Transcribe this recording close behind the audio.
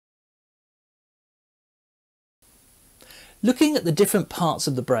Looking at the different parts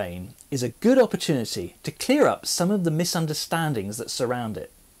of the brain is a good opportunity to clear up some of the misunderstandings that surround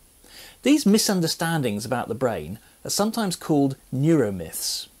it. These misunderstandings about the brain are sometimes called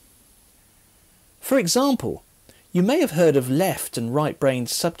neuromyths. For example, you may have heard of left and right-brained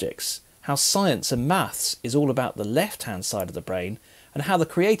subjects, how science and maths is all about the left-hand side of the brain and how the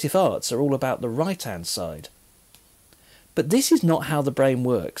creative arts are all about the right-hand side. But this is not how the brain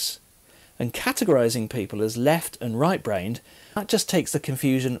works. And categorising people as left and right-brained, that just takes the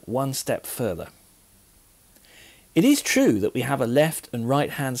confusion one step further. It is true that we have a left and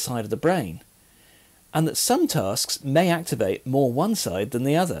right-hand side of the brain, and that some tasks may activate more one side than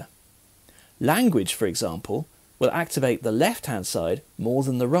the other. Language, for example, will activate the left-hand side more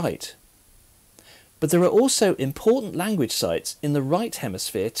than the right. But there are also important language sites in the right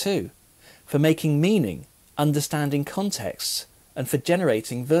hemisphere too, for making meaning, understanding contexts, and for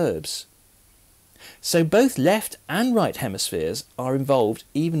generating verbs. So both left and right hemispheres are involved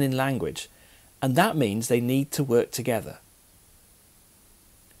even in language, and that means they need to work together.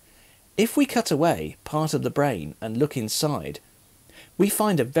 If we cut away part of the brain and look inside, we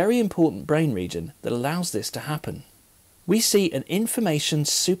find a very important brain region that allows this to happen. We see an information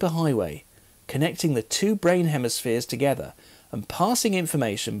superhighway connecting the two brain hemispheres together and passing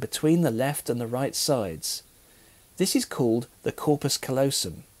information between the left and the right sides. This is called the corpus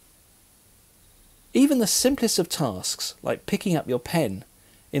callosum. Even the simplest of tasks, like picking up your pen,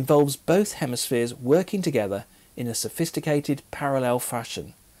 involves both hemispheres working together in a sophisticated parallel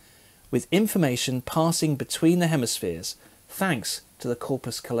fashion, with information passing between the hemispheres thanks to the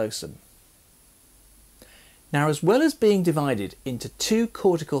corpus callosum. Now, as well as being divided into two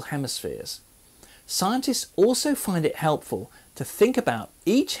cortical hemispheres, scientists also find it helpful to think about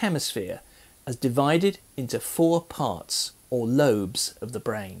each hemisphere as divided into 4 parts or lobes of the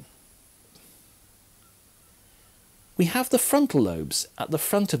brain. We have the frontal lobes at the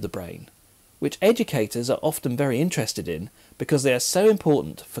front of the brain, which educators are often very interested in because they are so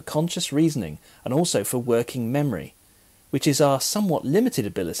important for conscious reasoning and also for working memory, which is our somewhat limited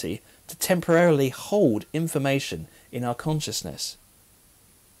ability to temporarily hold information in our consciousness.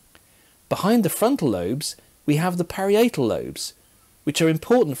 Behind the frontal lobes, we have the parietal lobes, which are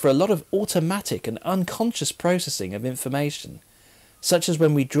important for a lot of automatic and unconscious processing of information, such as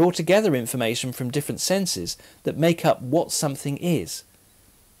when we draw together information from different senses that make up what something is.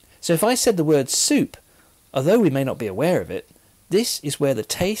 So if I said the word soup, although we may not be aware of it, this is where the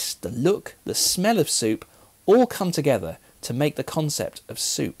taste, the look, the smell of soup all come together to make the concept of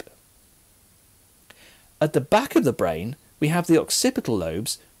soup. At the back of the brain, we have the occipital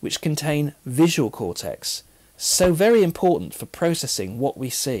lobes, which contain visual cortex, so very important for processing what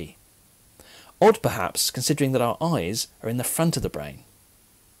we see. Odd perhaps, considering that our eyes are in the front of the brain.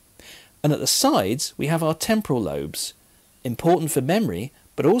 And at the sides, we have our temporal lobes, important for memory,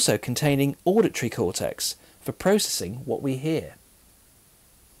 but also containing auditory cortex for processing what we hear.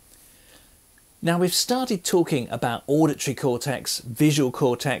 Now, we've started talking about auditory cortex, visual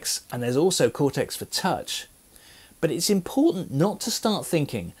cortex, and there's also cortex for touch. But it's important not to start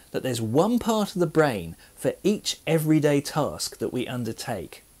thinking that there's one part of the brain for each everyday task that we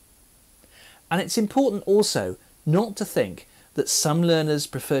undertake. And it's important also not to think that some learners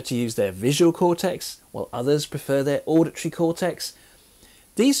prefer to use their visual cortex while others prefer their auditory cortex.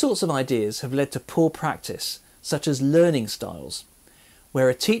 These sorts of ideas have led to poor practice, such as learning styles, where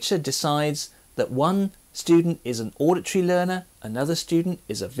a teacher decides that one student is an auditory learner, another student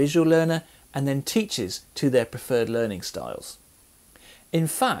is a visual learner, and then teaches to their preferred learning styles. In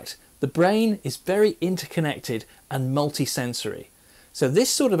fact, the brain is very interconnected and multisensory, so this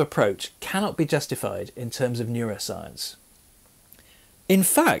sort of approach cannot be justified in terms of neuroscience. In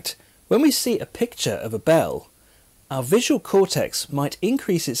fact, when we see a picture of a bell, our visual cortex might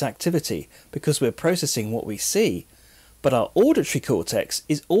increase its activity because we're processing what we see, but our auditory cortex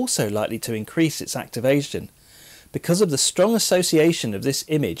is also likely to increase its activation because of the strong association of this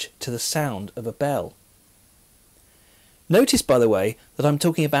image to the sound of a bell. Notice, by the way, that I'm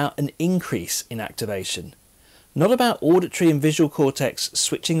talking about an increase in activation, not about auditory and visual cortex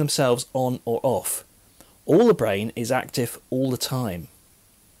switching themselves on or off. All the brain is active all the time.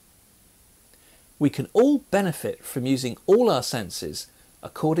 We can all benefit from using all our senses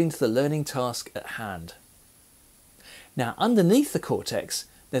according to the learning task at hand. Now, underneath the cortex,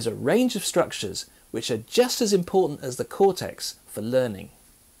 there's a range of structures which are just as important as the cortex for learning.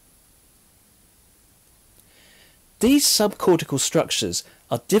 These subcortical structures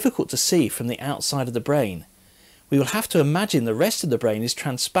are difficult to see from the outside of the brain. We will have to imagine the rest of the brain is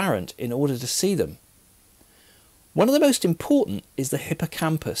transparent in order to see them. One of the most important is the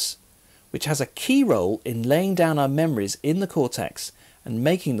hippocampus, which has a key role in laying down our memories in the cortex and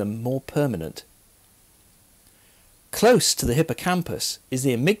making them more permanent. Close to the hippocampus is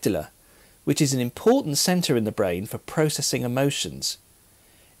the amygdala, which is an important centre in the brain for processing emotions.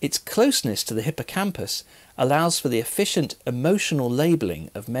 Its closeness to the hippocampus allows for the efficient emotional labelling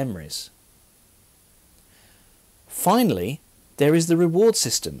of memories. Finally, there is the reward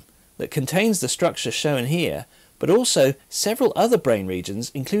system that contains the structure shown here, but also several other brain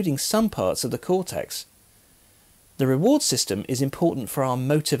regions, including some parts of the cortex. The reward system is important for our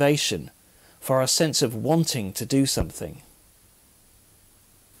motivation, for our sense of wanting to do something.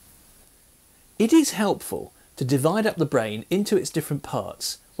 It is helpful to divide up the brain into its different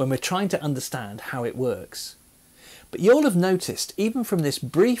parts when we're trying to understand how it works. But you'll have noticed, even from this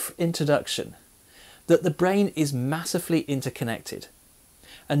brief introduction, that the brain is massively interconnected,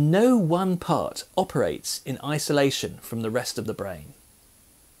 and no one part operates in isolation from the rest of the brain.